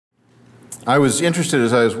I was interested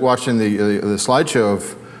as I was watching the slideshow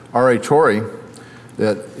of R.A. Torrey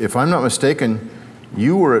that, if I'm not mistaken,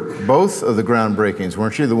 you were at both of the groundbreakings,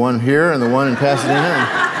 weren't you? The one here and the one in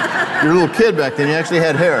Pasadena? You're a little kid back then. You actually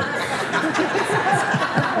had hair.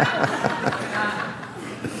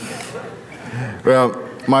 Well,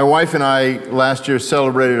 my wife and I last year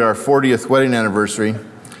celebrated our 40th wedding anniversary.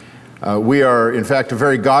 We are, in fact, a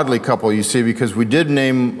very godly couple, you see, because we did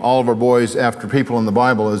name all of our boys after people in the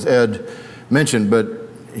Bible, as Ed mentioned, but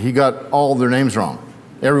he got all their names wrong.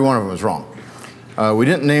 Every one of them was wrong. We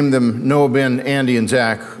didn't name them Noah, Ben, Andy, and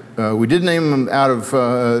Zach. We did name them out of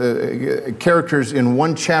characters in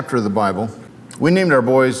one chapter of the Bible. We named our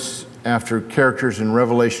boys after characters in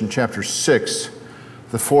Revelation chapter 6,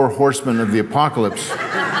 the four horsemen of the apocalypse.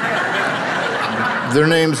 Their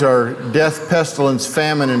names are death, pestilence,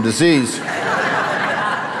 famine, and disease.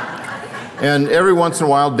 And every once in a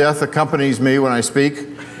while, death accompanies me when I speak.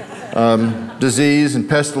 Disease and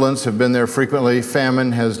pestilence have been there frequently.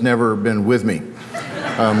 Famine has never been with me.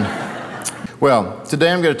 Well,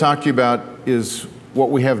 today I'm going to talk to you about is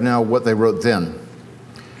what we have now, what they wrote then.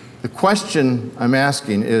 The question I'm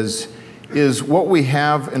asking is what we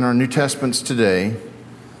have in our New Testaments today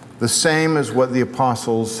the same as what the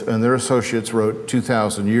apostles and their associates wrote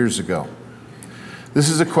 2,000 years ago? This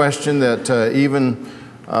is a question that even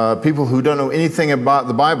people who don't know anything about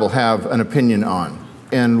the Bible have an opinion on,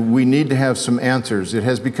 and we need to have some answers. It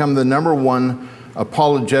has become the #1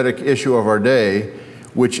 apologetic issue of our day,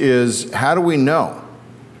 which is, how do we know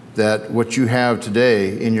that what you have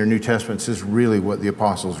today in your New Testaments is really what the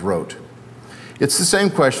apostles wrote? It's the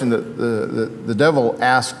same question that the devil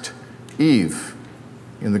asked Eve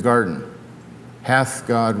in the garden. Hath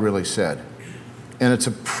God really said? And it's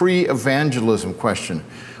a pre-evangelism question.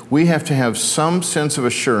 We have to have some sense of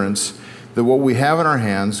assurance that what we have in our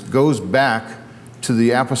hands goes back to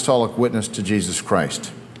the apostolic witness to Jesus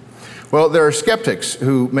Christ. Well, there are skeptics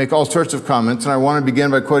who make all sorts of comments, and I want to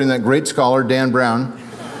begin by quoting that great scholar, Dan Brown,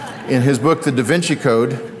 in his book, The Da Vinci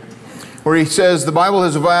Code, where he says, the Bible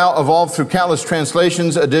has evolved through countless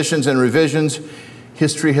translations, additions, and revisions.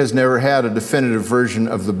 History has never had a definitive version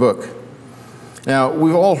of the book. Now,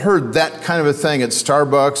 we've all heard that kind of a thing at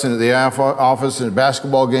Starbucks and at the office and at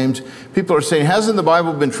basketball games. People are saying, hasn't the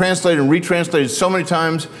Bible been translated and retranslated so many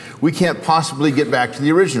times, we can't possibly get back to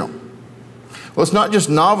the original? Well, it's not just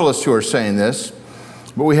novelists who are saying this,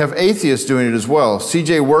 but we have atheists doing it as well.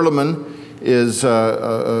 C.J. Werleman is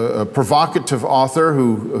a provocative author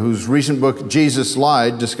whose recent book, Jesus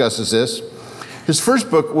Lied, discusses this. His first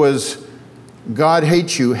book was God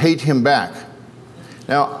Hates You, Hate Him Back.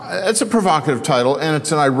 Now, that's a provocative title, and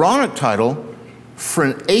it's an ironic title for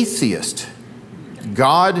an atheist.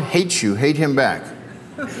 God hates you, hate him back.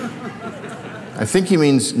 I think he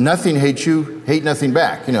means nothing hates you, hate nothing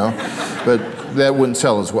back, you know, but that wouldn't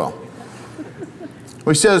sell as well.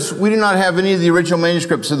 He says, we do not have any of the original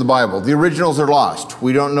manuscripts of the Bible. The originals are lost.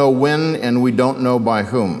 We don't know when, and we don't know by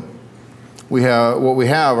whom. What we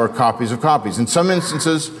have are copies of copies. In some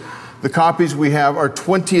instances, the copies we have are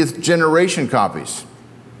 20th generation copies.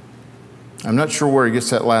 I'm not sure where he gets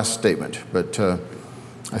that last statement, but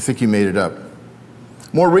I think he made it up.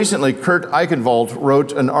 More recently, Kurt Eichenwald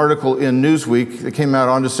wrote an article in Newsweek that came out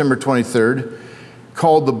on December 23rd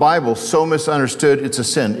called "The Bible So Misunderstood It's a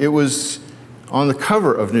Sin." It was on the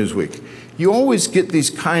cover of Newsweek. You always get these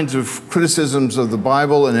kinds of criticisms of the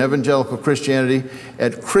Bible and evangelical Christianity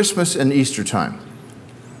at Christmas and Easter time.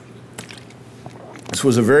 This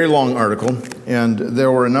was a very long article, and there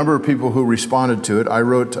were a number of people who responded to it. I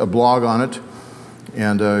wrote a blog on it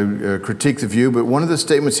and critiqued the view, but one of the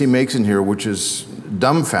statements he makes in here, which is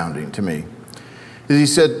dumbfounding to me, is he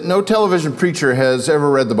said, no television preacher has ever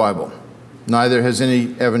read the Bible. Neither has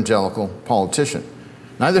any evangelical politician.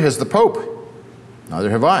 Neither has the Pope. Neither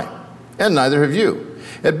have I. And neither have you.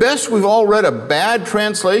 At best, we've all read a bad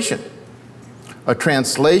translation. A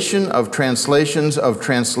translation of translations of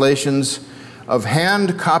translations of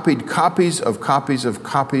hand-copied copies of copies of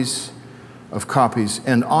copies of copies,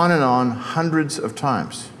 and on, hundreds of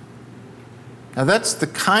times. Now that's the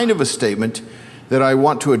kind of a statement that I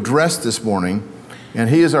want to address this morning, and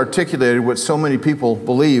he has articulated what so many people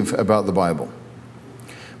believe about the Bible.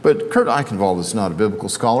 But Kurt Eichenwald is not a biblical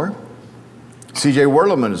scholar. C.J.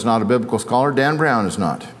 Werleman is not a biblical scholar. Dan Brown is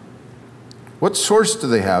not. What source do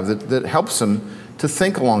they have that helps them to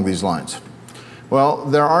think along these lines? Well,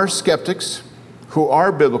 there are skeptics who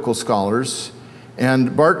are biblical scholars,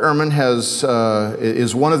 and Bart Ehrman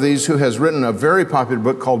is one of these who has written a very popular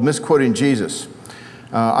book called Misquoting Jesus.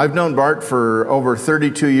 I've known Bart for over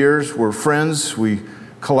 32 years. We're friends. We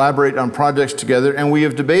collaborate on projects together, and we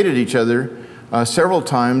have debated each other several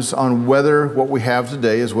times on whether what we have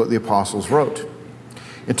today is what the apostles wrote.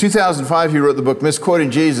 In 2005, he wrote the book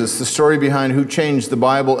Misquoting Jesus, the story behind who changed the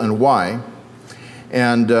Bible and why.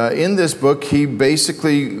 And in this book, he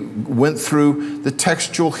basically went through the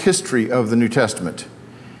textual history of the New Testament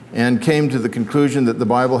and came to the conclusion that the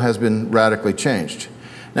Bible has been radically changed.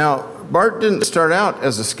 Now, Bart didn't start out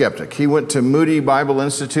as a skeptic. He went to Moody Bible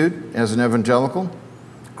Institute as an evangelical,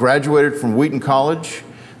 graduated from Wheaton College.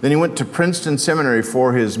 Then he went to Princeton Seminary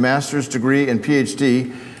for his master's degree and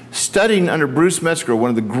PhD, studying under Bruce Metzger, one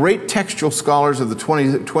of the great textual scholars of the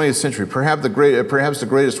 20th century, perhaps the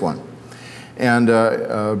greatest one. And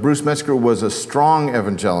Bruce Metzger was a strong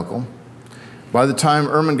evangelical. By the time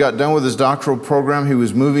Ehrman got done with his doctoral program, he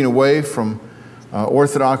was moving away from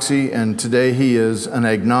orthodoxy, and today he is an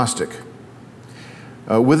agnostic.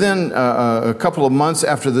 Within a couple of months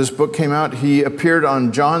after this book came out, he appeared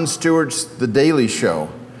on Jon Stewart's The Daily Show.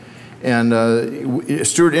 And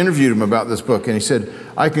Stewart interviewed him about this book, and he said,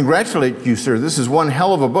 "I congratulate you, sir. This is one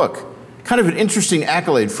hell of a book." Kind of an interesting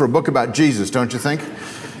accolade for a book about Jesus, don't you think?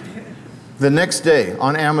 The next day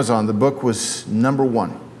on Amazon, the book was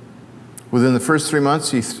 #1. Within the first 3 months,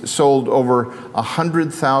 he sold over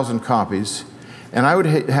 100,000 copies. And I would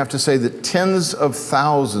have to say that tens of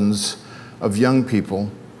thousands of young people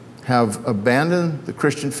have abandoned the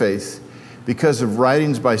Christian faith because of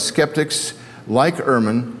writings by skeptics like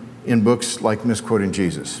Ehrman in books like Misquoting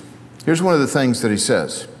Jesus. Here's one of the things that he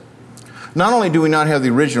says. Not only do we not have the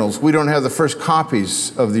originals, we don't have the first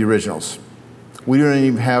copies of the originals. We don't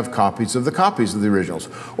even have copies of the copies of the originals,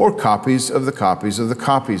 or copies of the copies of the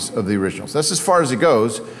copies of the originals. That's as far as it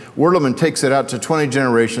goes. Wurleman takes it out to 20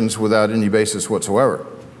 generations without any basis whatsoever.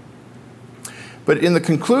 But in the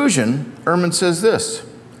conclusion, Ehrman says this: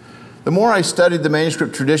 "The more I studied the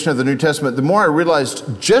manuscript tradition of the New Testament, the more I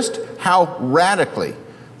realized just how radically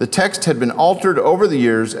the text had been altered over the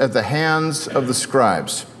years at the hands of the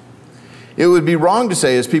scribes. It would be wrong to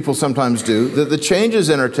say, as people sometimes do, that the changes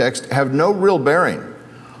in our text have no real bearing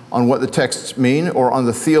on what the texts mean or on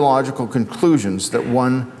the theological conclusions that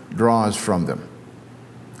one draws from them."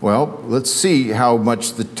 Well, let's see how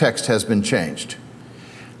much the text has been changed.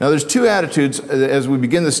 Now, there's two attitudes as we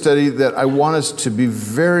begin the study that I want us to be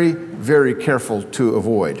very, very careful to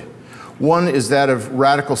avoid. One is that of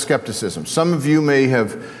radical skepticism. Some of you may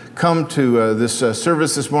have come to this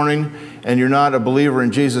service this morning and you're not a believer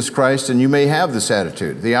in Jesus Christ, and you may have this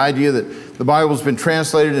attitude. The idea that the Bible's been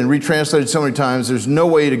translated and retranslated so many times, there's no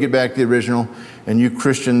way to get back to the original, and you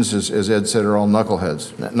Christians, as Ed said, are all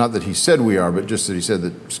knuckleheads. Not that he said we are, but just that he said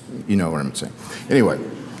that, you know what I'm saying. Anyway,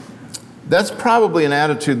 that's probably an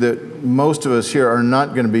attitude that most of us here are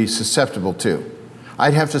not going to be susceptible to.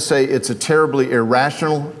 I'd have to say it's a terribly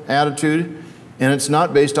irrational attitude, and it's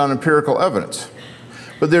not based on empirical evidence.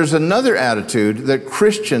 But there's another attitude that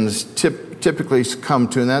Christians typically come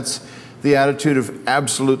to, and that's the attitude of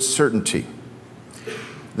absolute certainty.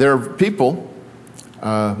 There are people,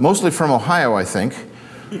 mostly from Ohio, I think,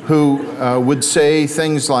 who would say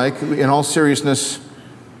things like, in all seriousness,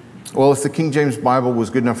 well, if the King James Bible was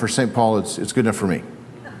good enough for St. Paul, it's good enough for me.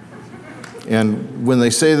 And when they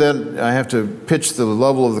say that, I have to pitch the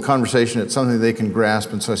level of the conversation at something they can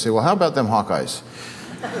grasp, and so I say, well, how about them Hawkeyes?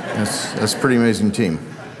 That's a pretty amazing team.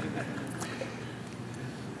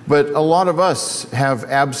 But a lot of us have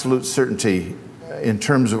absolute certainty in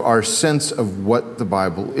terms of our sense of what the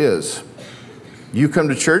Bible is. You come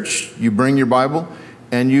to church, you bring your Bible,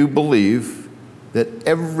 and you believe that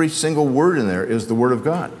every single word in there is the Word of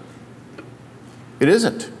God. It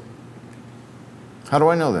isn't. How do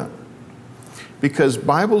I know that? Because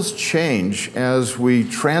Bibles change as we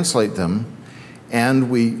translate them and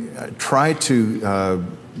we try to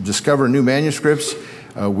discover new manuscripts.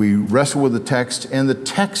 We wrestle with the text, and the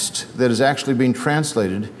text that is actually being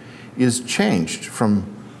translated is changed from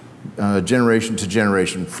generation to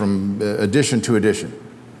generation, from edition to edition.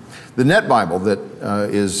 The Net Bible that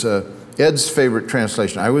is Ed's favorite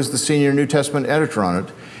translation. I was the senior New Testament editor on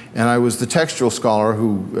it, and I was the textual scholar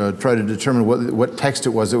who tried to determine what text it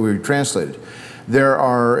was that we translated. There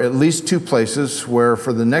are at least two places where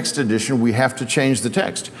for the next edition we have to change the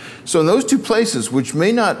text. So in those two places, which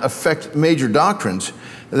may not affect major doctrines,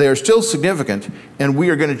 they are still significant, and we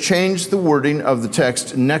are going to change the wording of the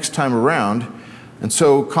text next time around. And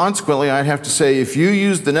so consequently, I'd have to say, if you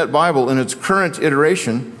use the Net Bible in its current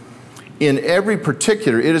iteration, in every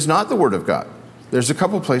particular, it is not the Word of God. There's a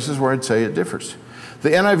couple places where I'd say it differs. The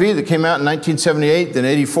NIV that came out in 1978, then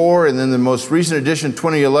 84, and then the most recent edition,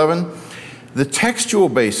 2011, the textual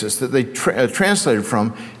basis that they translated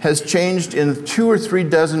from has changed in 2 or 3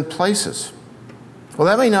 dozen places. Well,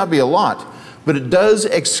 that may not be a lot, But it does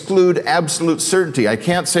exclude absolute certainty. I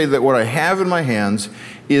can't say that what I have in my hands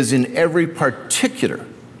is in every particular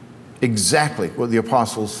exactly what the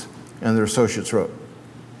apostles and their associates wrote.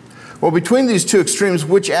 Well, between these two extremes,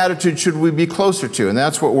 which attitude should we be closer to? And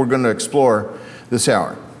that's what we're going to explore this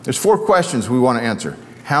hour. There's 4 questions we want to answer.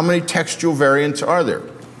 How many textual variants are there?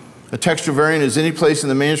 A textual variant is any place in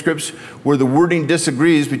the manuscripts where the wording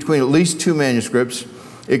disagrees between at least 2 manuscripts.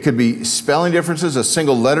 It could be spelling differences, a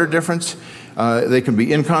single letter difference. They can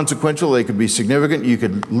be inconsequential, they could be significant. You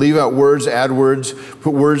could leave out words, add words,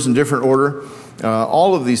 put words in different order.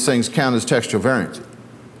 All of these things count as textual variants.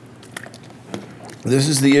 This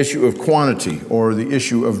is the issue of quantity, or the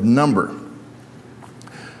issue of number.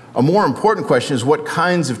 A more important question is, what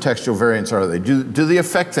kinds of textual variants are they? Do they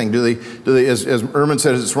affect things? Do they, as Ehrman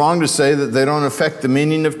says, it's wrong to say that they don't affect the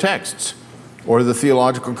meaning of texts or the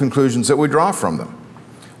theological conclusions that we draw from them.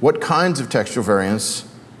 What kinds of textual variants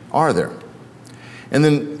are there? And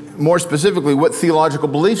then, more specifically, what theological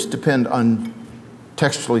beliefs depend on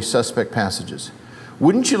textually suspect passages?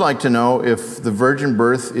 Wouldn't you like to know if the virgin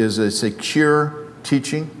birth is a secure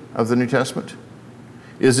teaching of the New Testament?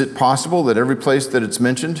 Is it possible that every place that it's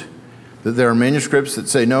mentioned, that there are manuscripts that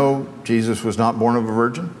say, no, Jesus was not born of a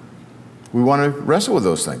virgin? We want to wrestle with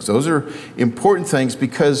those things. Those are important things,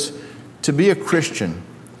 because to be a Christian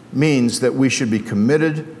means that we should be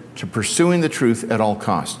committed to pursuing the truth at all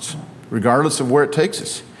costs, regardless of where it takes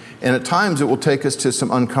us. And at times it will take us to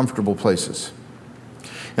some uncomfortable places.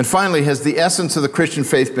 And finally, has the essence of the Christian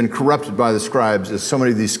faith been corrupted by the scribes, as so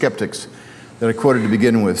many of these skeptics that I quoted to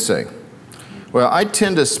begin with say? Well, I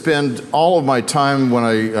tend to spend all of my time when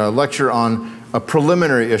I lecture on a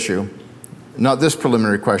preliminary issue, not this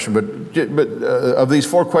preliminary question, but of these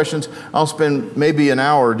 4 questions, I'll spend maybe an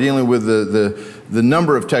hour dealing with the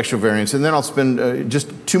number of textual variants, and then I'll spend just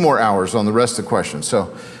 2 more hours on the rest of the questions.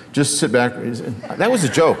 So just sit back. That was a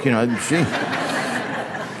joke, you know. Gee,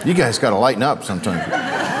 you guys got to lighten up sometime.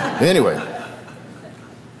 Anyway,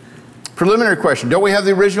 preliminary question. Don't we have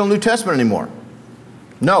the original New Testament anymore?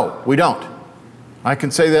 No, we don't. I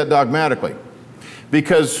can say that dogmatically,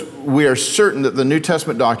 because we are certain that the New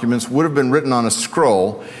Testament documents would have been written on a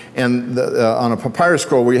scroll, and on a papyrus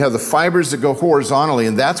scroll where you have the fibers that go horizontally,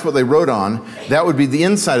 and that's what they wrote on. That would be the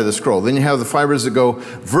inside of the scroll. Then you have the fibers that go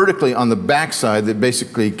vertically on the backside that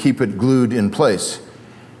basically keep it glued in place.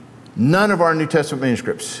 None of our New Testament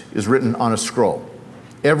manuscripts is written on a scroll.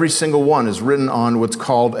 Every single one is written on what's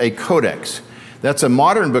called a codex. That's a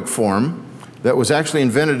modern book form that was actually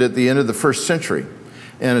invented at the end of the 1st century.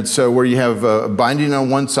 And it's where you have binding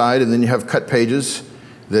on one side, and then you have cut pages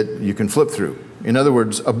that you can flip through. In other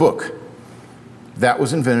words, a book. That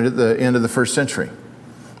was invented at the end of the 1st century.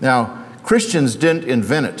 Now, Christians didn't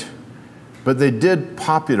invent it, but they did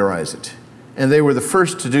popularize it. And they were the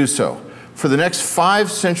first to do so. For the next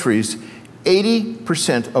 5 centuries,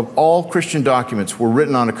 80% of all Christian documents were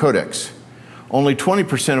written on a codex. Only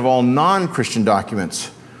 20% of all non-Christian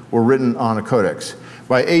documents were written on a codex.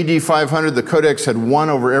 By AD 500, the codex had won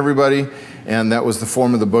over everybody, and that was the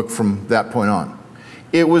form of the book from that point on.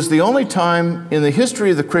 It was the only time in the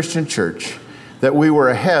history of the Christian church that we were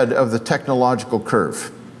ahead of the technological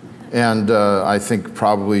curve. And I think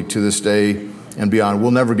probably to this day and beyond,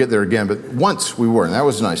 we'll never get there again, but once we were, and that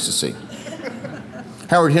was nice to see.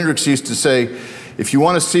 Howard Hendricks used to say, if you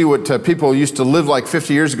want to see what people used to live like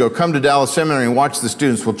 50 years ago, come to Dallas Seminary and watch the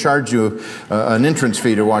students. We'll charge you an entrance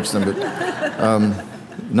fee to watch them, but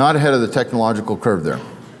not ahead of the technological curve there.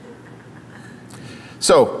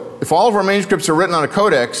 So, if all of our manuscripts are written on a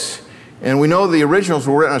codex, and we know the originals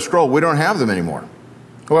were written on a scroll, we don't have them anymore.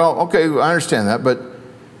 Well, okay, I understand that, but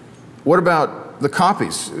what about the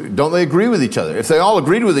copies? Don't they agree with each other? If they all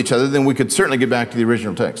agreed with each other, then we could certainly get back to the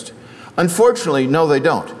original text. Unfortunately, no, they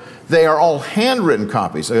don't. They are all handwritten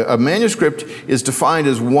copies. A manuscript is defined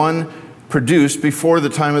as one produced before the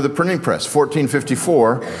time of the printing press,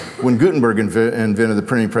 1454, when Gutenberg invented the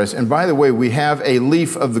printing press. And by the way, we have a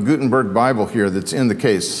leaf of the Gutenberg Bible here that's in the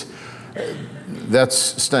case. That's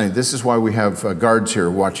stunning. This is why we have guards here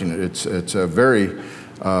watching it. It's a very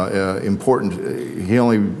important. He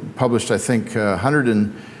only published, I think,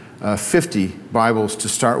 150 Bibles to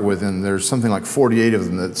start with, and there's something like 48 of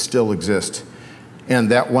them that still exist. And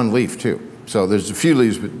that one leaf, too. So there's a few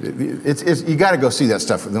leaves, but you got to go see that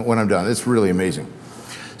stuff when I'm done. It's really amazing.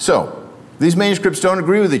 So these manuscripts don't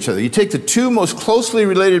agree with each other. You take the 2 most closely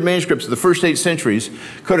related manuscripts of the first 8 centuries,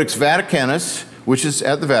 Codex Vaticanus, which is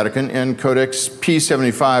at the Vatican, and Codex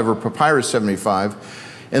P75 or Papyrus 75,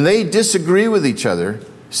 and they disagree with each other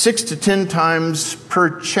 6 to 10 times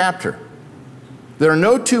per chapter. There are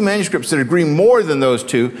no 2 manuscripts that agree more than those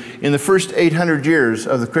 2 in the first 800 years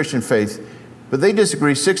of the Christian faith but they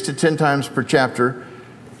disagree 6 to 10 times per chapter.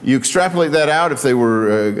 You extrapolate that out, if they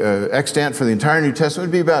were extant for the entire New Testament,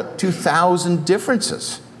 it would be about 2,000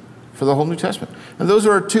 differences for the whole New Testament. And those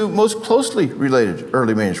are our two most closely related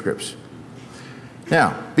early manuscripts.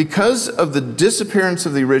 Now, because of the disappearance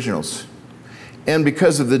of the originals, and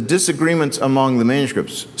because of the disagreements among the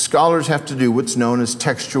manuscripts, scholars have to do what's known as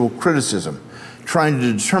textual criticism, trying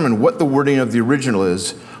to determine what the wording of the original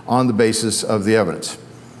is on the basis of the evidence.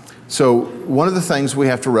 So one of the things we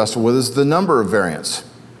have to wrestle with is the number of variants.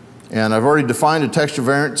 And I've already defined a textual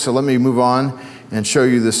variant, so let me move on and show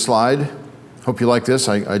you this slide. Hope you like this.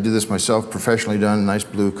 I did this myself, professionally done, nice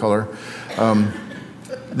blue color.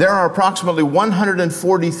 There are approximately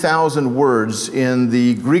 140,000 words in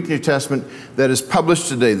the Greek New Testament that is published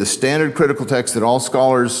today, the standard critical text that all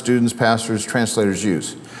scholars, students, pastors, translators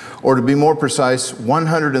use. Or to be more precise,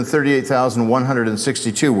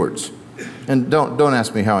 138,162 words. And don't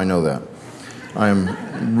ask me how I know that.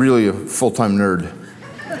 I'm really a full-time nerd.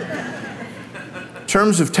 In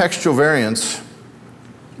terms of textual variants,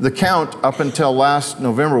 the count up until last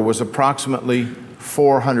November was approximately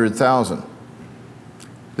 400,000.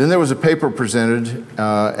 Then there was a paper presented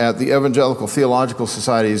at the Evangelical Theological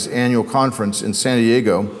Society's annual conference in San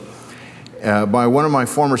Diego by one of my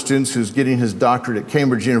former students who's getting his doctorate at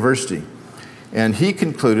Cambridge University. And he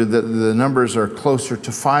concluded that the numbers are closer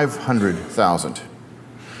to 500,000.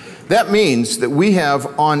 That means that we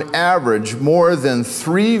have, on average, more than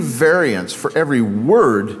 3 variants for every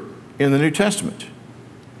word in the New Testament.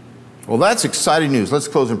 Well, that's exciting news. Let's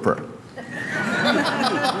close in prayer.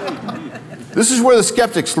 This is where the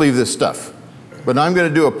skeptics leave this stuff. But I'm going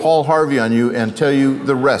to do a Paul Harvey on you and tell you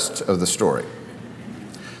the rest of the story.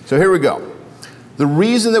 So here we go. The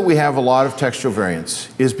reason that we have a lot of textual variants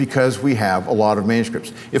is because we have a lot of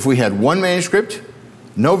manuscripts. If we had one manuscript,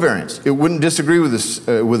 no variants. It wouldn't disagree with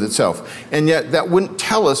itself. And yet that wouldn't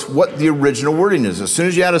tell us what the original wording is. As soon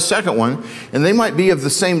as you add a second one, and they might be of the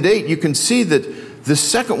same date, you can see that the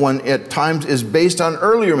second one at times is based on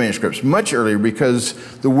earlier manuscripts, much earlier, because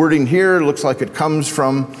the wording here looks like it comes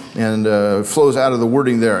from and flows out of the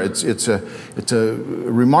wording there. It's a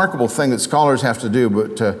remarkable thing that scholars have to do,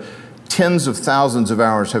 but tens of thousands of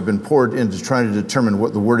hours have been poured into trying to determine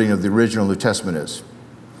what the wording of the original New Testament is.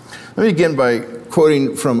 Let me begin by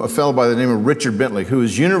quoting from a fellow by the name of Richard Bentley, who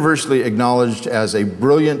is universally acknowledged as a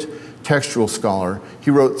brilliant textual scholar.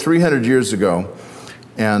 He wrote 300 years ago,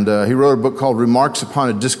 and he wrote a book called Remarks Upon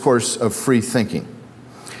a Discourse of Free Thinking.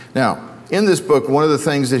 Now, in this book, one of the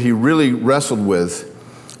things that he really wrestled with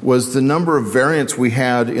was the number of variants we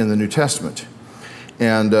had in the New Testament.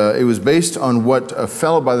 And it was based on what a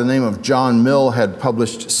fellow by the name of John Mill had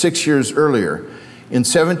published 6 years earlier. In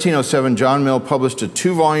 1707, John Mill published a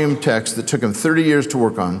 2-volume text that took him 30 years to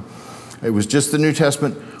work on. It was just the New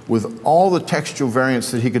Testament with all the textual variants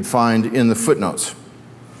that he could find in the footnotes.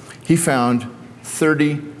 He found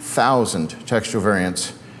 30,000 textual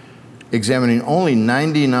variants, examining only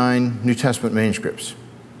 99 New Testament manuscripts.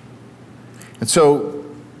 And so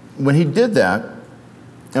when he did that,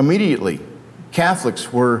 immediately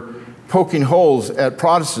Catholics were poking holes at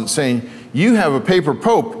Protestants, saying, you have a paper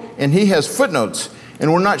pope and he has footnotes,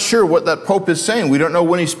 and we're not sure what that pope is saying. We don't know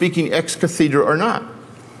when he's speaking ex cathedra or not.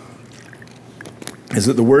 Is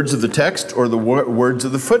it the words of the text or the words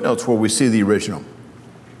of the footnotes where we see the original?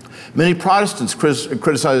 Many Protestants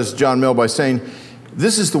criticize John Mill by saying,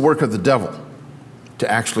 this is the work of the devil to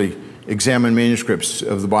actually examine manuscripts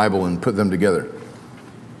of the Bible and put them together.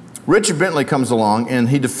 Richard Bentley comes along and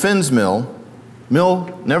he defends Mill.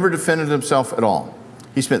 Mill never defended himself at all.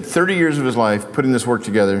 He spent 30 years of his life putting this work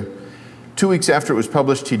together. 2 weeks after it was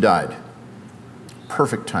published, he died.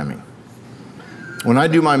 Perfect timing. When I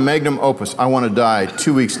do my magnum opus, I want to die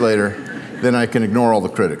 2 weeks later, then I can ignore all the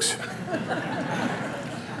critics.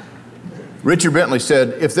 Richard Bentley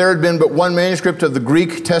said, if there had been but one manuscript of the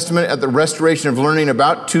Greek Testament at the Restoration of Learning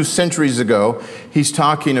about 2 centuries ago, he's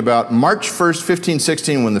talking about March 1st,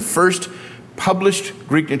 1516, when the first published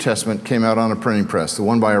Greek New Testament came out on a printing press, the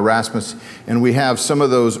one by Erasmus, and we have some of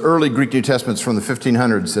those early Greek New Testaments from the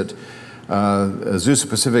 1500s that Azusa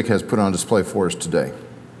Pacific has put on display for us today.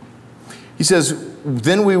 He says,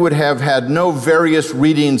 then we would have had no various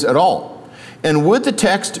readings at all. And would the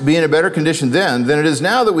text be in a better condition then than it is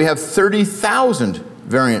now that we have 30,000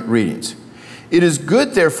 variant readings? It is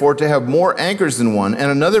good, therefore, to have more anchors than one,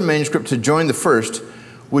 and another manuscript to join the first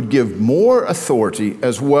would give more authority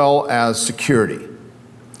as well as security.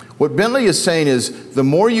 What Bentley is saying is the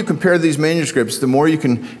more you compare these manuscripts, the more you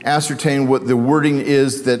can ascertain what the wording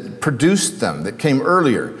is that produced them, that came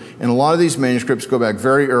earlier. And a lot of these manuscripts go back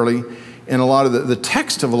very early. And a lot of the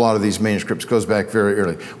text of a lot of these manuscripts goes back very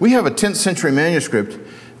early. We have a 10th century manuscript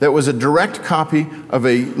that was a direct copy of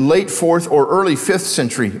a late 4th or early 5th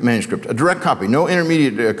century manuscript, a direct copy, no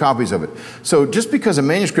intermediate copies of it. So just because a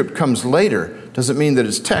manuscript comes later doesn't mean that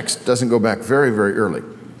its text doesn't go back very, very early.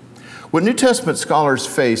 What New Testament scholars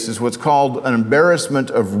face is what's called an embarrassment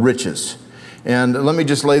of riches. And let me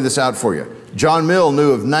just lay this out for you. John Mill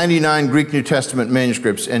knew of 99 Greek New Testament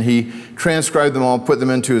manuscripts, and he transcribed them all, put them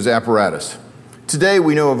into his apparatus. Today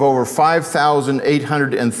we know of over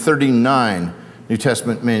 5,839 New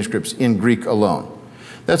Testament manuscripts in Greek alone.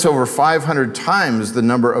 That's over 500 times the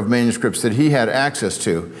number of manuscripts that he had access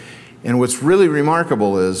to. And what's really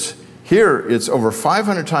remarkable is here it's over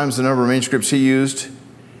 500 times the number of manuscripts he used,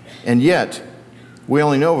 and yet we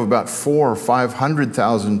only know of about 400,000 or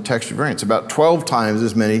 500,000 textual variants, about 12 times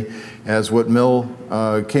as many as what Mill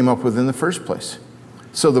came up with in the first place.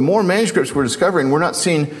 So the more manuscripts we're discovering, we're not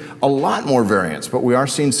seeing a lot more variants, but we are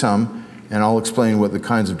seeing some, and I'll explain what the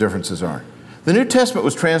kinds of differences are. The New Testament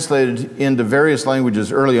was translated into various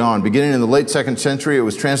languages early on. Beginning in the late 2nd century, it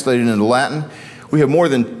was translated into Latin. We have more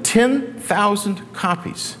than 10,000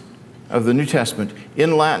 copies of the New Testament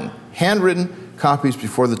in Latin, handwritten copies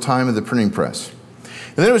before the time of the printing press.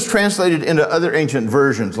 And then it was translated into other ancient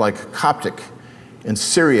versions like Coptic and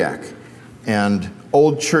Syriac and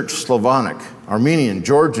Old Church Slavonic, Armenian,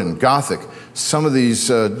 Georgian, Gothic. Some of these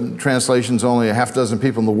translations only a half dozen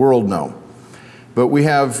people in the world know. But we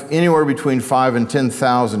have anywhere between 5,000 and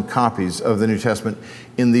 10,000 copies of the New Testament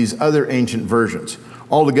in these other ancient versions.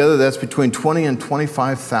 Altogether, that's between 20 and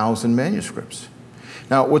 25,000 manuscripts.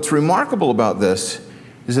 Now, what's remarkable about this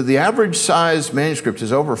is that the average size manuscript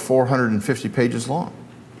is over 450 pages long.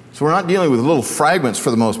 So we're not dealing with little fragments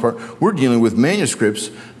for the most part. We're dealing with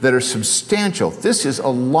manuscripts that are substantial. This is a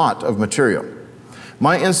lot of material.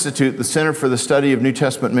 My institute, the Center for the Study of New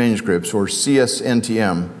Testament Manuscripts, or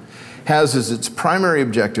CSNTM, has as its primary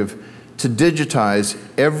objective to digitize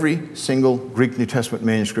every single Greek New Testament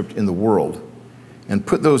manuscript in the world and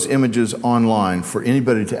put those images online for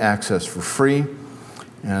anybody to access for free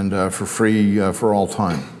and for all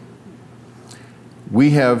time.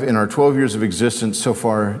 We have, in our 12 years of existence so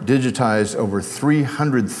far, digitized over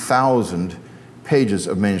 300,000 pages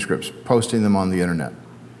of manuscripts, posting them on the internet.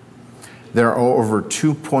 There are over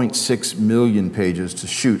 2.6 million pages to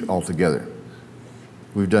shoot altogether.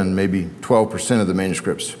 We've done maybe 12% of the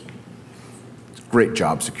manuscripts. It's great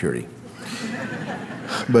job security.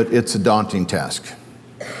 But it's a daunting task.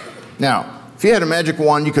 Now, if you had a magic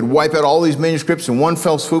wand, you could wipe out all these manuscripts in one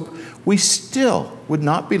fell swoop. We still would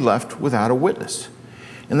not be left without a witness.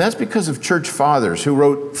 And that's because of church fathers who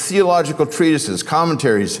wrote theological treatises,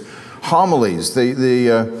 commentaries, homilies. They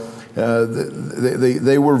were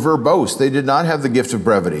verbose. They did not have the gift of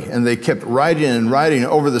brevity, and they kept writing and writing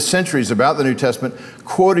over the centuries about the New Testament,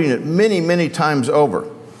 quoting it many, many times over.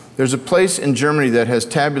 There's a place in Germany that has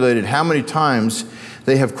tabulated how many times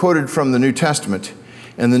they have quoted from the New Testament,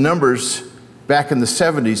 and the numbers back in the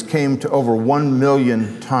 70s came to over 1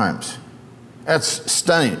 million times. That's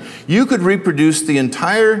stunning. You could reproduce the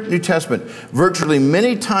entire New Testament virtually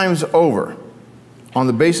many times over on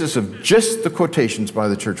the basis of just the quotations by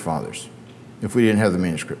the church fathers, if we didn't have the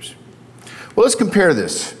manuscripts. Well, let's compare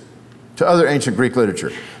this to other ancient Greek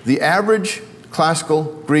literature. The average classical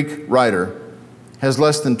Greek writer has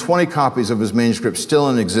less than 20 copies of his manuscript still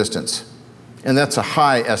in existence, and that's a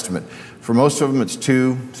high estimate. For most of them, it's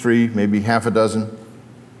 2, 3, maybe half a dozen,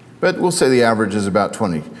 but we'll say the average is about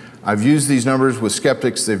 20. I've used these numbers with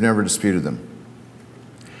skeptics. They've never disputed them.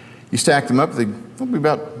 You stack them up, they'll be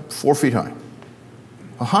about 4 feet high.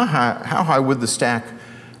 Well, how high would the stack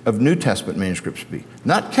of New Testament manuscripts be?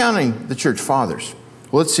 Not counting the church fathers.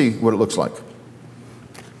 Well, let's see what it looks like.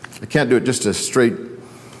 I can't do it just a straight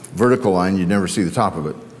vertical line. You'd never see the top of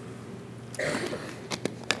it.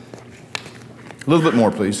 A little bit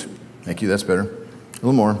more, please. Thank you, that's better. A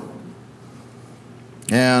little more.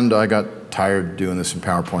 And I got tired doing this in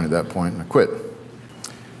PowerPoint at that point, and I quit.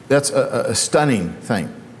 That's a stunning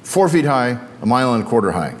thing. 4 feet high, 1.25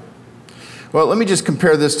 miles high. Well, let me just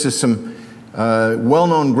compare this to some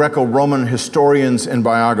well-known Greco-Roman historians and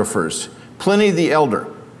biographers. Pliny the Elder.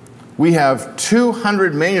 We have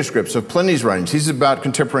 200 manuscripts of Pliny's writings. He's about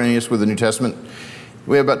contemporaneous with the New Testament.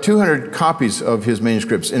 We have about 200 copies of his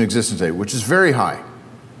manuscripts in existence today, which is very high.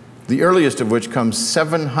 The earliest of which comes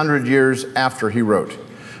 700 years after he wrote.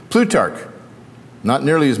 Plutarch, not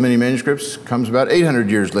nearly as many manuscripts, comes about 800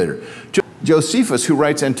 years later. Josephus, who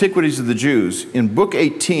writes Antiquities of the Jews, in book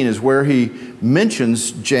 18 is where he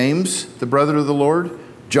mentions James, the brother of the Lord,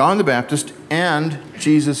 John the Baptist, and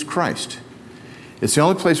Jesus Christ. It's the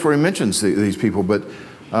only place where he mentions these people, but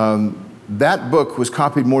That book was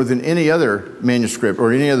copied more than any other manuscript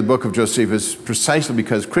or any other book of Josephus precisely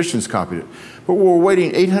because Christians copied it. But we're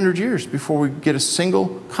waiting 800 years before we get a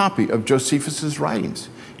single copy of Josephus's writings.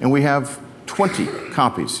 And we have 20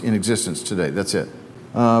 copies in existence today. That's it.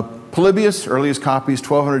 Polybius, earliest copies,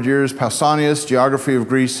 1,200 years. Pausanias, Geography of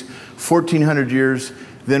Greece, 1,400 years.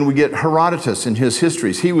 Then we get Herodotus in his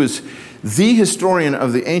histories. He was the historian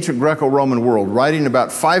of the ancient Greco-Roman world, writing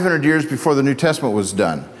about 500 years before the New Testament was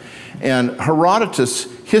done. And Herodotus'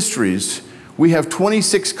 histories, we have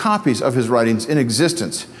 26 copies of his writings in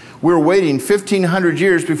existence. We're waiting 1,500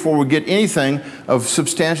 years before we get anything of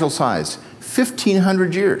substantial size.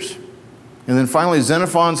 1,500 years. And then finally,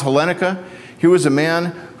 Xenophon's Hellenica. He was a man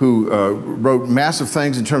who wrote massive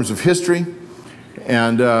things in terms of history.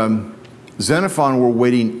 And Xenophon, we're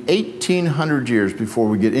waiting 1,800 years before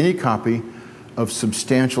we get any copy of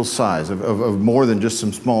substantial size, of more than just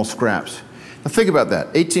some small scraps. Now think about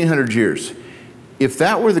that, 1,800 years. If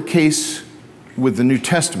that were the case with the New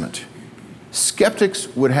Testament,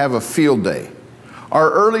 skeptics would have a field day.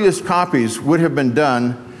 Our earliest copies would have been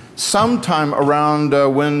done sometime around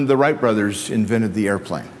when the Wright brothers invented the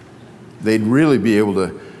airplane. They'd really be able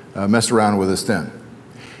to mess around with us then.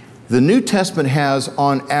 The New Testament has,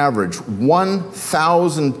 on average,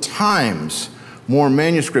 1,000 times more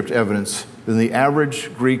manuscript evidence than the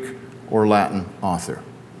average Greek or Latin author,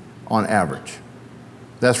 on average.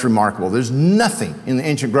 That's remarkable. There's nothing in the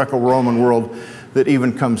ancient Greco-Roman world that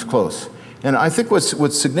even comes close. And I think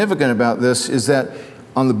what's significant about this is that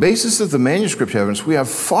on the basis of the manuscript evidence, we have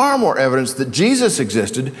far more evidence that Jesus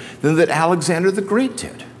existed than that Alexander the Great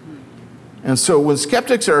did. And so when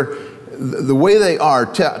skeptics are the way they are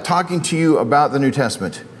talking to you about the New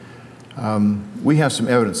Testament, we have some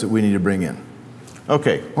evidence that we need to bring in.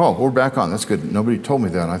 Okay, well, we're back on. That's good. Nobody told me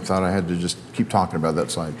that. I thought I had to just keep talking about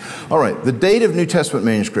that slide. All right, the date of New Testament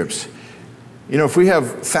manuscripts. You know, if we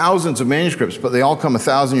have thousands of manuscripts, but they all come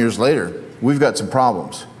 1,000 years later, we've got some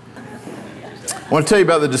problems. I want to tell you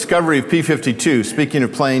about the discovery of P-52. Speaking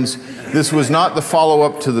of planes, this was not the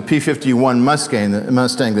follow-up to the P-51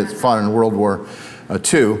 Mustang that fought in World War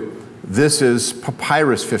II. This is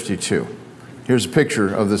Papyrus 52. Here's a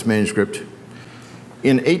picture of this manuscript.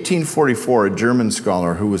 In 1844, a German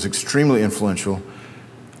scholar who was extremely influential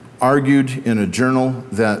argued in a journal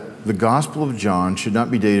that the Gospel of John should not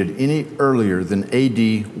be dated any earlier than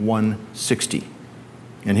AD 160.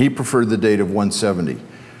 And he preferred the date of 170.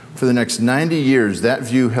 For the next 90 years, that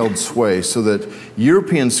view held sway so that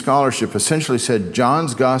European scholarship essentially said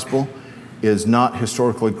John's Gospel is not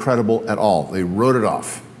historically credible at all. They wrote it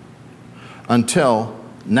off. Until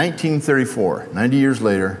 1934, 90 years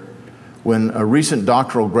later, when a recent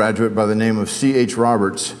doctoral graduate by the name of C.H.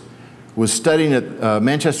 Roberts was studying at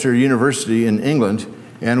Manchester University in England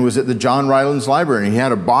and was at the John Rylands Library. And he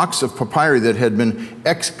had a box of papyri that had been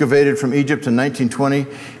excavated from Egypt in 1920,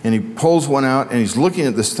 and he pulls one out and he's looking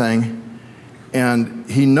at this thing, and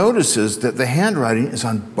he notices that the handwriting is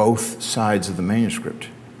on both sides of the manuscript.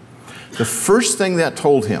 The first thing that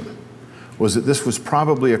told him was that this was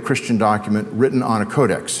probably a Christian document written on a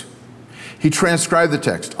codex. He transcribed the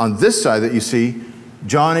text. On this side that you see,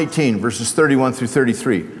 John 18, verses 31 through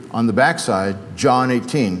 33. On the back side, John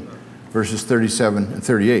 18, verses 37 and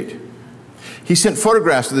 38. He sent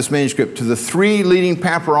photographs of this manuscript to the 3 leading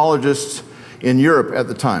papyrologists in Europe at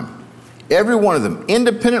the time. Every one of them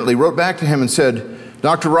independently wrote back to him and said,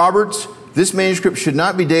 Dr. Roberts, this manuscript should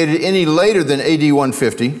not be dated any later than AD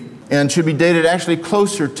 150 and should be dated actually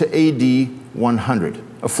closer to AD 100.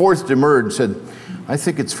 A fourth demurred and said, I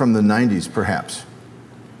think it's from the 90s, perhaps.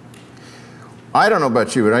 I don't know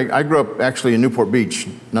about you, but I grew up actually in Newport Beach,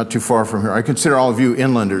 not too far from here. I consider all of you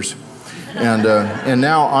inlanders. And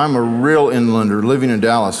now I'm a real inlander living in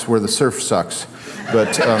Dallas where the surf sucks.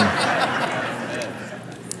 But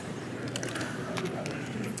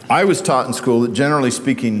I was taught in school that generally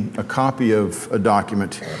speaking, a copy of a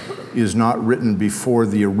document is not written before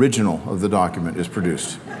the original of the document is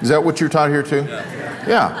produced. Is that what you're taught here too?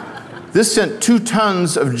 Yeah. This sent 2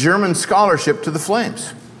 tons of German scholarship to the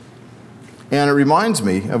flames. And it reminds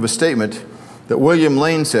me of a statement that William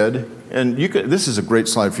Lane said, and this is a great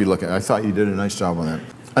slide for you to look at. I thought you did a nice job on that.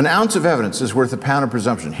 An ounce of evidence is worth a pound of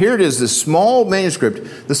presumption. Here it is, this small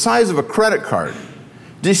manuscript, the size of a credit card,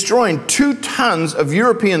 destroying 2 tons of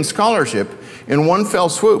European scholarship in one fell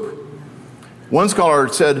swoop. One scholar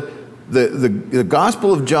said, the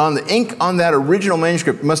Gospel of John, the ink on that original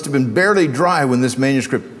manuscript must have been barely dry when this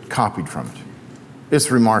manuscript copied from it.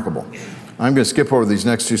 It's remarkable. I'm going to skip over these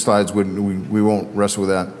next 2 slides. We won't wrestle with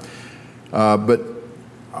that. But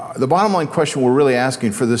the bottom line question we're really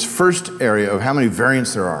asking for this first area of how many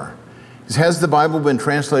variants there are Has the Bible been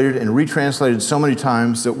translated and retranslated so many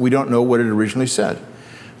times that we don't know what it originally said?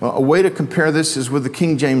 Well, a way to compare this is with the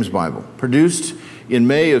King James Bible, produced in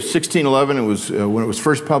May of 1611. It was when it was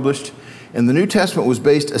first published, and the New Testament was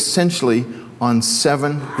based essentially on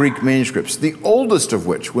 7 Greek manuscripts, the oldest of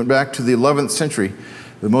which went back to the 11th century,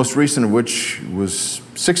 the most recent of which was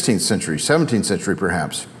 16th century, 17th century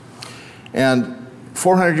perhaps. And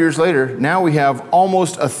 400 years later, now we have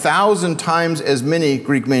almost 1,000 times as many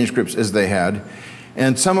Greek manuscripts as they had.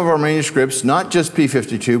 And some of our manuscripts, not just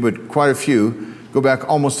P52, but quite a few, go back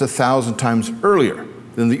almost 1,000 times earlier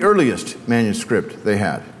than the earliest manuscript they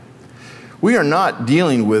had. We are not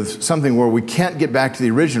dealing with something where we can't get back to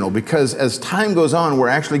the original, because as time goes on, we're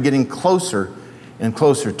actually getting closer and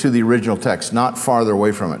closer to the original text, not farther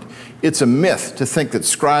away from it. It's a myth to think that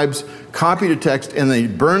scribes copied a text and they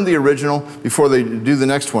burned the original before they do the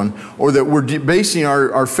next one, or that we're basing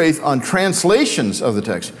our faith on translations of the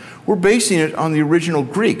text. We're basing it on the original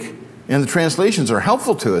Greek, and the translations are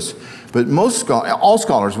helpful to us, but all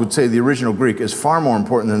scholars would say the original Greek is far more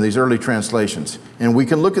important than these early translations, and we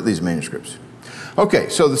can look at these manuscripts. Okay,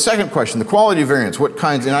 so the second question, the quality of variants. What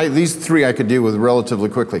kinds, and these 3 I could deal with relatively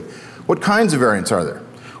quickly. What kinds of variants are there?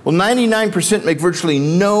 Well, 99% make virtually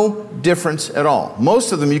no difference at all.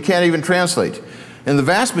 Most of them you can't even translate, and the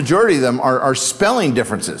vast majority of them are spelling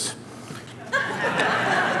differences.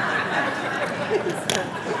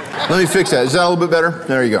 Let me fix that. Is that a little bit better?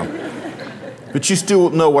 There you go. But you still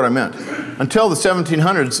know what I meant. Until the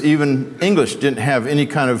 1700s, even English didn't have any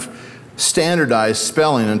kind of standardized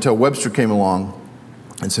spelling until Webster came along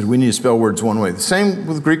and said, we need to spell words one way. The same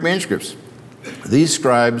with Greek manuscripts. These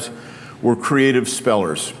scribes were creative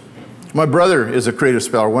spellers. My brother is a creative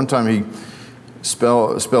speller. One time he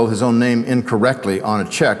spelled his own name incorrectly on a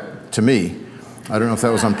check to me. I don't know if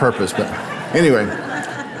that was on purpose, but anyway.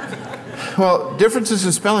 Well, differences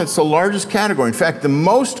in spelling, it's the largest category. In fact, the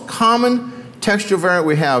most common textual variant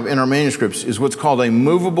we have in our manuscripts is what's called a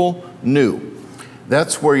movable nu.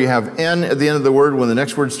 That's where you have N at the end of the word when the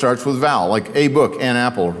next word starts with vowel, like a book, an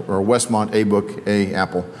apple, or Westmont, a book, a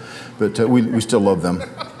apple. But we still love them.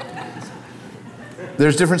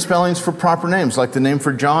 There's different spellings for proper names, like the name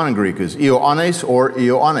for John in Greek is Ioannes or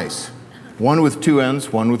Ioannes. One with 2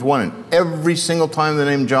 N's, one with 1 N. Every single time the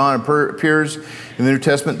name John appears in the New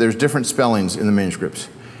Testament, there's different spellings in the manuscripts.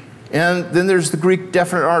 And then there's the Greek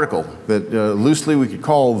definite article that loosely we could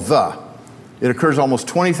call the. It occurs almost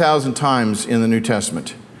 20,000 times in the New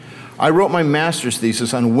Testament. I wrote my master's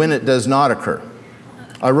thesis on when it does not occur.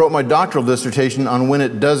 I wrote my doctoral dissertation on when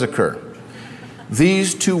it does occur.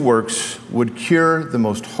 These 2 works would cure the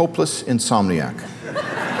most hopeless insomniac.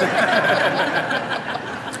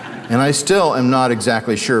 And I still am not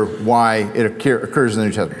exactly sure why it occurs in the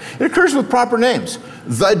New Testament. It occurs with proper names.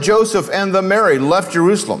 The Joseph and the Mary left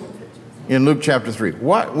Jerusalem in Luke chapter 3.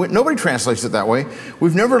 Nobody translates it that way.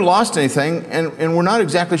 We've never lost anything, and we're not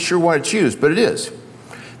exactly sure why it's used, but it is.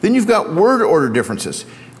 Then you've got word order differences.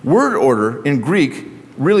 Word order in Greek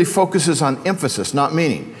really focuses on emphasis, not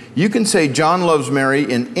meaning. You can say John loves Mary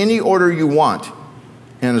in any order you want.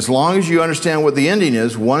 And as long as you understand what the ending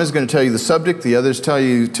is, one is going to tell you the subject, the other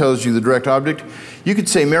tells you the direct object. You could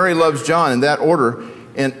say Mary loves John in that order,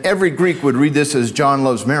 and every Greek would read this as John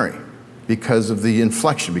loves Mary because of the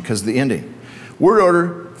inflection, because of the ending. Word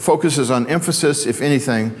order focuses on emphasis, if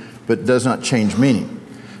anything, but does not change meaning.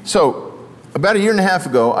 So about 1.5 years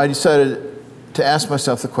ago, I decided to ask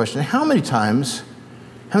myself the question, how many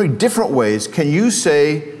different ways can you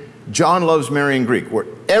say John loves Mary in Greek, where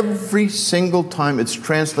every single time it's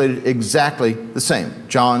translated exactly the same?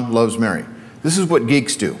 John loves Mary. This is what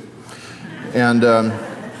geeks do. And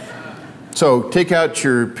so take out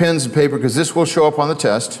your pens and paper, because this will show up on the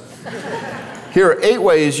test. Here are 8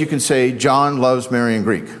 ways you can say John loves Mary in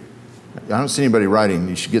Greek. I don't see anybody writing.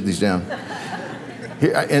 You should get these down.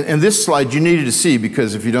 And this slide you needed to see,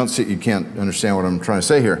 because if you don't see it, you can't understand what I'm trying to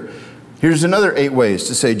say here. Here's another 8 ways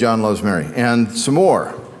to say John loves Mary, and some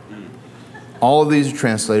more. All of these are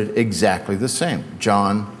translated exactly the same.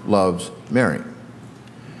 John loves Mary.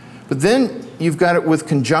 But then you've got it with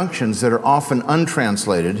conjunctions that are often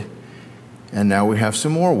untranslated, and now we have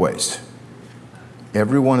some more ways.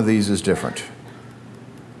 Every one of these is different.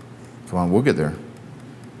 Come on, we'll get there.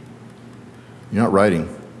 You're not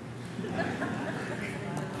writing.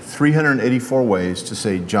 384 ways to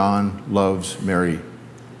say John loves Mary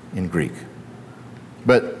in Greek.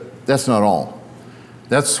 But that's not all.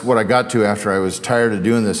 That's what I got to after I was tired of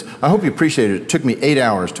doing this. I hope you appreciate it. It took me 8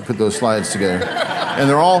 hours to put those slides together. And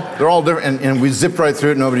they're all different, and we zipped right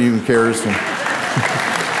through it. Nobody even cares.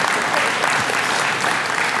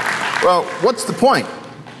 Well, what's the point?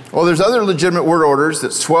 Well, there's other legitimate word orders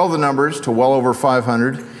that swell the numbers to well over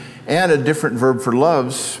 500, and a different verb for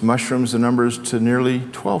loves mushrooms the numbers to nearly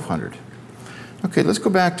 1,200. Okay, let's go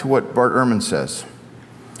back to what Bart Ehrman says.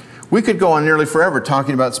 We could go on nearly forever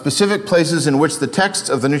talking about specific places in which the text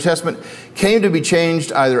of the New Testament came to be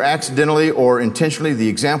changed either accidentally or intentionally. The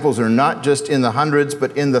examples are not just in the hundreds,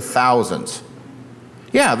 but in the thousands.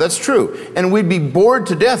 Yeah, that's true. And we'd be bored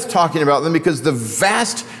to death talking about them because the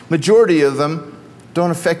vast majority of them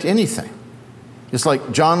don't affect anything. It's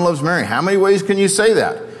like John loves Mary. How many ways can you say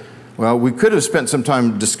that? Well, we could have spent some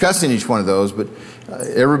time discussing each one of those, but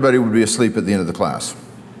everybody would be asleep at the end of the class.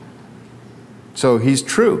 So he's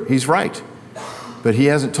true, he's right. But he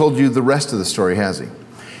hasn't told you the rest of the story, has he?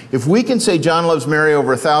 If we can say John loves Mary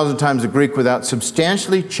over 1,000 times the Greek without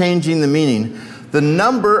substantially changing the meaning, the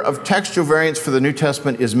number of textual variants for the New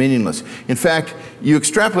Testament is meaningless. In fact, you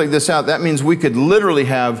extrapolate this out, that means we could literally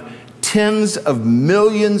have tens of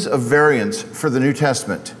millions of variants for the New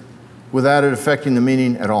Testament without it affecting the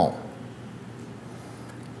meaning at all.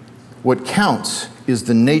 What counts is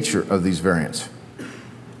the nature of these variants.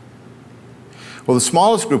 Well, the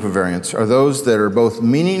smallest group of variants are those that are both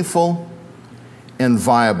meaningful and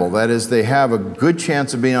viable. That is, they have a good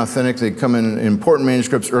chance of being authentic. They come in important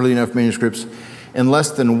manuscripts, early enough manuscripts, and less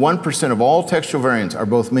than 1% of all textual variants are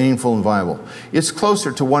both meaningful and viable. It's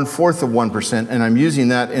closer to 1/4 of 1%, and I'm using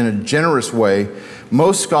that in a generous way.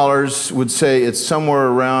 Most scholars would say it's somewhere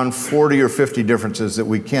around 40 or 50 differences that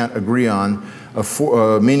we can't agree on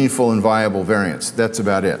of meaningful and viable variants. That's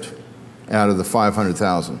about it, out of the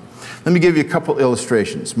 500,000. Let me give you a couple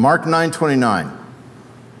illustrations. Mark 9:29.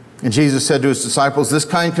 And Jesus said to his disciples, "This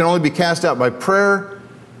kind can only be cast out by prayer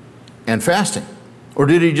and fasting." Or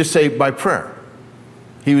did he just say by prayer?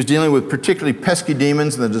 He was dealing with particularly pesky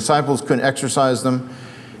demons, and the disciples couldn't exorcise them.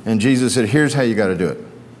 And Jesus said, here's how you got to do it.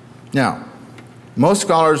 Now, most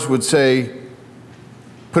scholars would say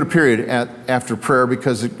put a period after prayer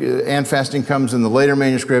because and fasting comes in the later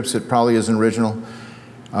manuscripts. It probably isn't original.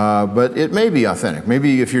 But it may be authentic.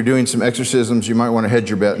 Maybe if you're doing some exorcisms, you might want to hedge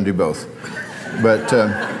your bet and do both. But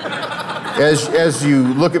as you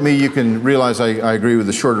look at me, you can realize I agree with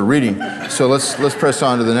the shorter reading. So let's press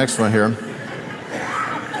on to the next one here.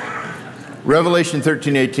 Revelation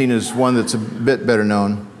 13:18 is one that's a bit better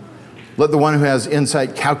known. Let the one who has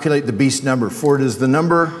insight calculate the beast's number, for it is the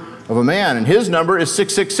number of a man, and his number is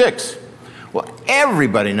 666. Well,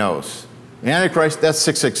 everybody knows. The Antichrist, that's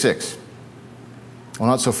 666. Well,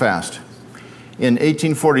 not so fast. In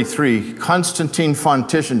 1843, Constantine von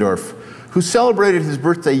Tischendorf, who celebrated his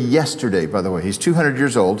birthday yesterday, by the way, he's 200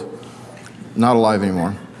 years old, not alive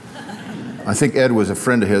anymore. I think Ed was a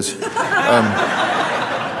friend of his.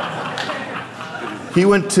 He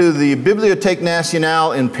went to the Bibliothèque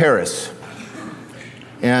Nationale in Paris,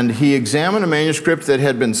 and he examined a manuscript that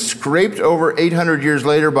had been scraped over 800 years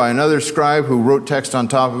later by another scribe who wrote text on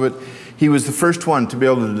top of it. He was the first one to be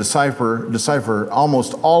able to decipher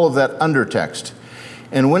almost all of that undertext.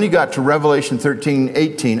 And when he got to Revelation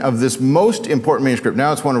 13:18 of this most important manuscript,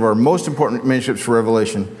 now it's one of our most important manuscripts for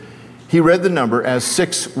Revelation, he read the number as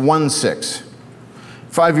 616.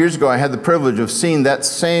 5 years ago, I had the privilege of seeing that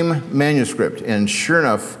same manuscript, and sure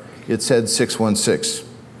enough, it said 616.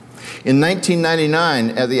 In 1999,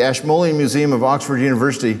 at the Ashmolean Museum of Oxford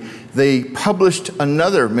University, they published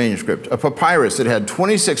another manuscript, a papyrus that had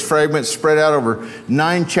 26 fragments spread out over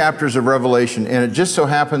 9 chapters of Revelation, and it just so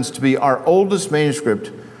happens to be our oldest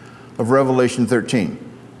manuscript of Revelation 13.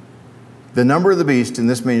 The number of the beast in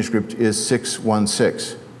this manuscript is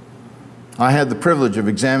 616. I had the privilege of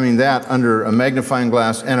examining that under a magnifying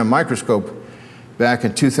glass and a microscope back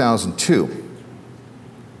in 2002.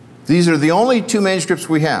 These are the only 2 manuscripts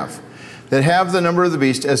we have that have the number of the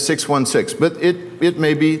beast as 616, but it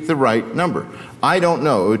may be the right number. I don't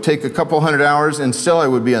know. It would take a couple hundred hours, and still I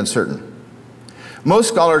would be uncertain. Most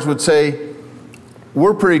scholars would say,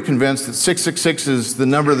 we're pretty convinced that 666 is the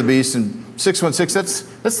number of the beast, and 616,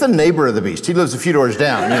 that's the neighbor of the beast. He lives a few doors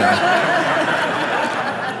down, you know.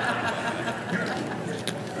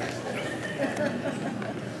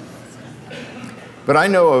 But I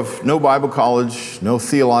know of no Bible college, no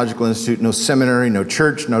theological institute, no seminary, no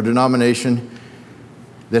church, no denomination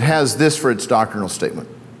that has this for its doctrinal statement.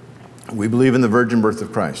 We believe in the virgin birth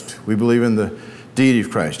of Christ. We believe in the deity of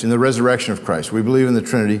Christ, in the resurrection of Christ. We believe in the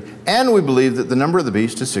Trinity, and we believe that the number of the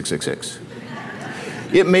beast is 666.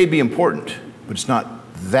 It may be important, but it's not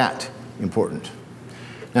that important.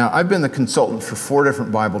 Now, I've been the consultant for 4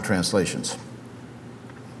 different Bible translations,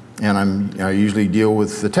 and I usually deal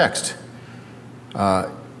with the text.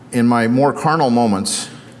 In my more carnal moments,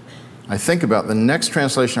 I think about the next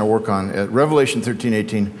translation I work on at Revelation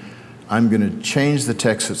 13:18. I'm going to change the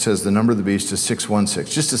text that says the number of the beast to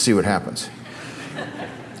 616, just to see what happens.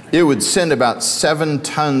 It would send about 7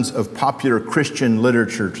 tons of popular Christian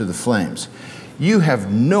literature to the flames. You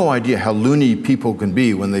have no idea how loony people can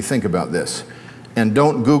be when they think about this. And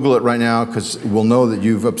don't Google it right now, because we'll know that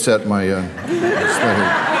you've upset my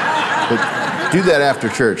but do that after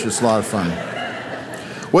church. It's a lot of fun.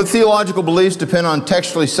 What theological beliefs depend on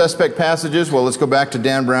textually suspect passages? Well, let's go back to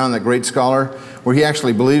Dan Brown, that great scholar, where he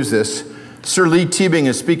actually believes this. Sir Lee Teabing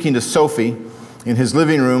is speaking to Sophie in his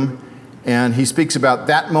living room, and he speaks about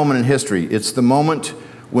that moment in history. It's the moment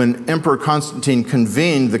when Emperor Constantine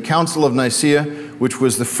convened the Council of Nicaea, which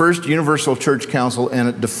was the first universal church council, and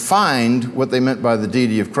it defined what they meant by the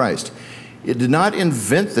deity of Christ. It did not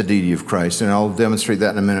invent the deity of Christ, and I'll demonstrate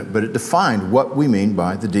that in a minute, but it defined what we mean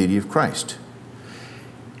by the deity of Christ.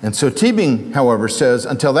 And so Teabing, however, says,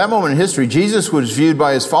 until that moment in history, Jesus was viewed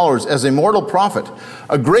by his followers as a mortal prophet,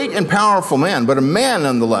 a great and powerful man, but a man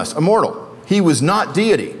nonetheless, a mortal. He was not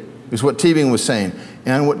deity, is what Teabing was saying,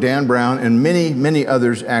 and what Dan Brown and many, many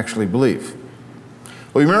others actually believe.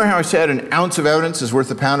 Well, you remember how I said an ounce of evidence is worth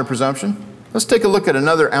a pound of presumption? Let's take a look at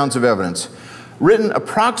another ounce of evidence, written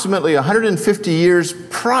approximately 150 years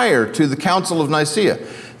prior to the Council of Nicaea.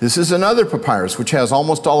 This is another papyrus, which has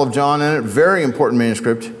almost all of John in it, very important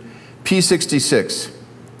manuscript, P66.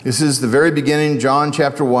 This is the very beginning, John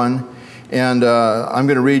chapter 1, and I'm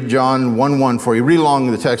going to read John 1:1 for you. Read along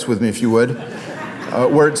the text with me if you would,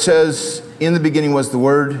 where it says, in the beginning was the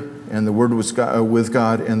Word, and the Word was with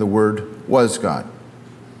God, and the Word was God.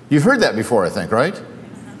 You've heard that before, I think, right?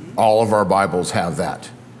 All of our Bibles have that.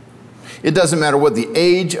 It doesn't matter what the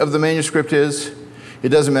age of the manuscript is. It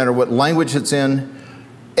doesn't matter what language it's in.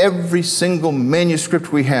 Every single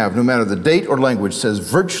manuscript we have, no matter the date or language, says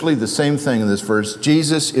virtually the same thing in this verse.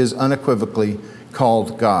 Jesus is unequivocally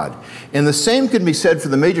called God. And the same can be said for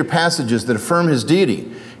the major passages that affirm his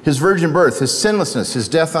deity, his virgin birth, his sinlessness, his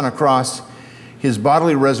death on a cross, his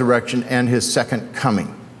bodily resurrection, and his second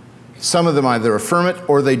coming. Some of them either affirm it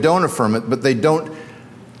or they don't affirm it, but they don't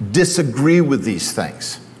disagree with these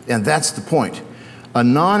things. And that's the point. A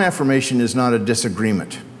non-affirmation is not a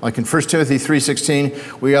disagreement. Like in 1 Timothy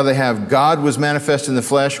 3:16, we either have God was manifest in the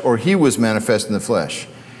flesh or he was manifest in the flesh.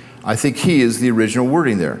 I think he is the original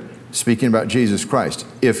wording there, speaking about Jesus Christ.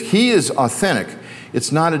 If he is authentic,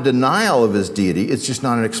 it's not a denial of his deity, it's just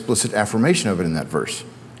not an explicit affirmation of it in that verse.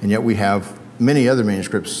 And yet we have many other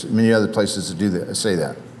manuscripts, many other places to do that, say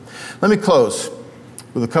that. Let me close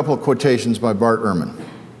with a couple of quotations by Bart Ehrman.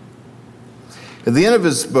 At the end of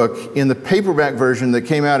his book, in the paperback version that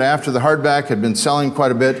came out after the hardback had been selling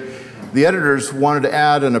quite a bit, the editors wanted to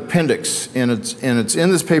add an appendix, and it's in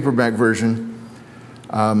this paperback version.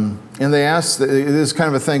 And they asked, this is kind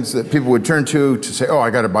of a thing that people would turn to say, oh, I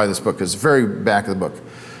got to buy this book. It's the very back of the book.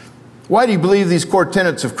 Why do you believe these core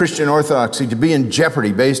tenets of Christian orthodoxy to be in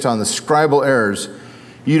jeopardy based on the scribal errors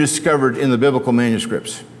you discovered in the biblical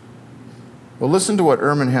manuscripts? Well, listen to what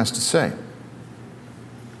Ehrman has to say.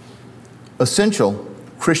 Essential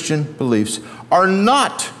Christian beliefs are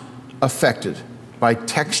not affected by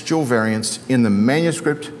textual variants in the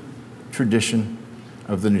manuscript tradition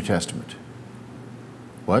of the New Testament.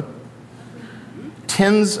 What?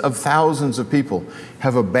 Tens of thousands of people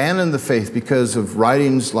have abandoned the faith because of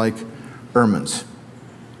writings like Ehrman's.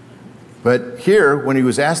 But here, when he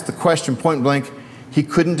was asked the question point blank, he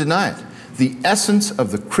couldn't deny it. The essence of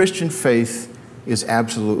the Christian faith is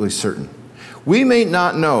absolutely certain. We may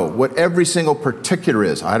not know what every single particular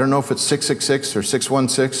is. I don't know if it's 666 or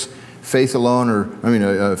 616, faith alone,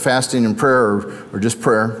 or fasting and prayer, or just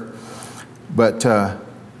prayer. But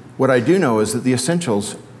what I do know is that the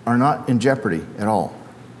essentials are not in jeopardy at all.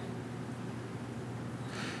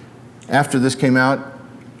 After this came out,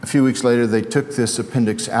 a few weeks later, they took this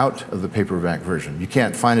appendix out of the paperback version. You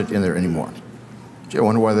can't find it in there anymore. Gee, I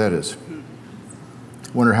wonder why that is.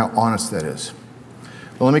 I wonder how honest that is.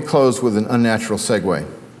 Well, let me close with an unnatural segue.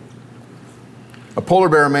 A polar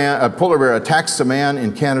bear attacks a man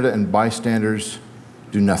in Canada and bystanders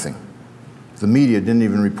do nothing. The media didn't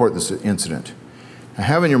even report this incident. Now,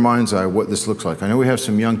 have in your mind's eye what this looks like. I know we have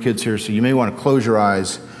some young kids here, so you may want to close your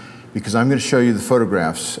eyes because I'm going to show you the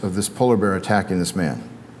photographs of this polar bear attacking this man.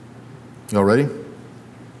 You all ready?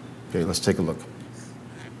 Okay, let's take a look.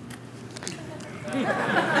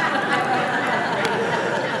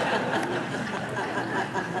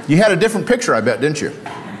 You had a different picture, I bet, didn't you?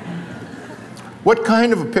 What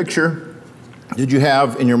kind of a picture did you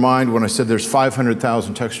have in your mind when I said there's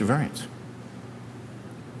 500,000 textual variants?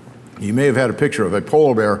 You may have had a picture of a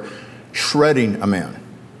polar bear shredding a man.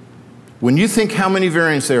 When you think how many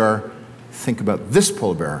variants there are, think about this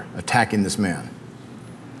polar bear attacking this man.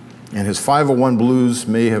 And his 501 blues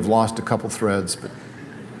may have lost a couple threads, but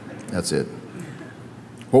that's it.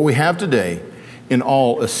 What we have today, in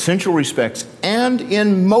all essential respects and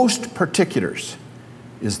in most particulars,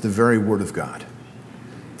 is the very Word of God.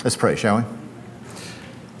 Let's pray, shall we?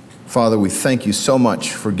 Father, we thank you so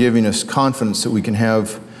much for giving us confidence that we can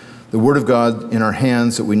have the Word of God in our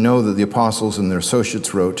hands, that we know that the apostles and their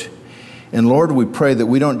associates wrote. And Lord, we pray that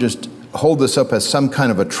we don't just hold this up as some kind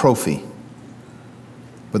of a trophy,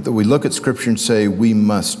 but that we look at Scripture and say, we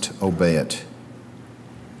must obey it.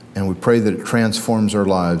 And we pray that it transforms our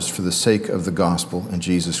lives for the sake of the gospel and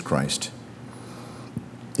Jesus Christ.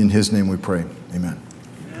 In his name we pray. Amen.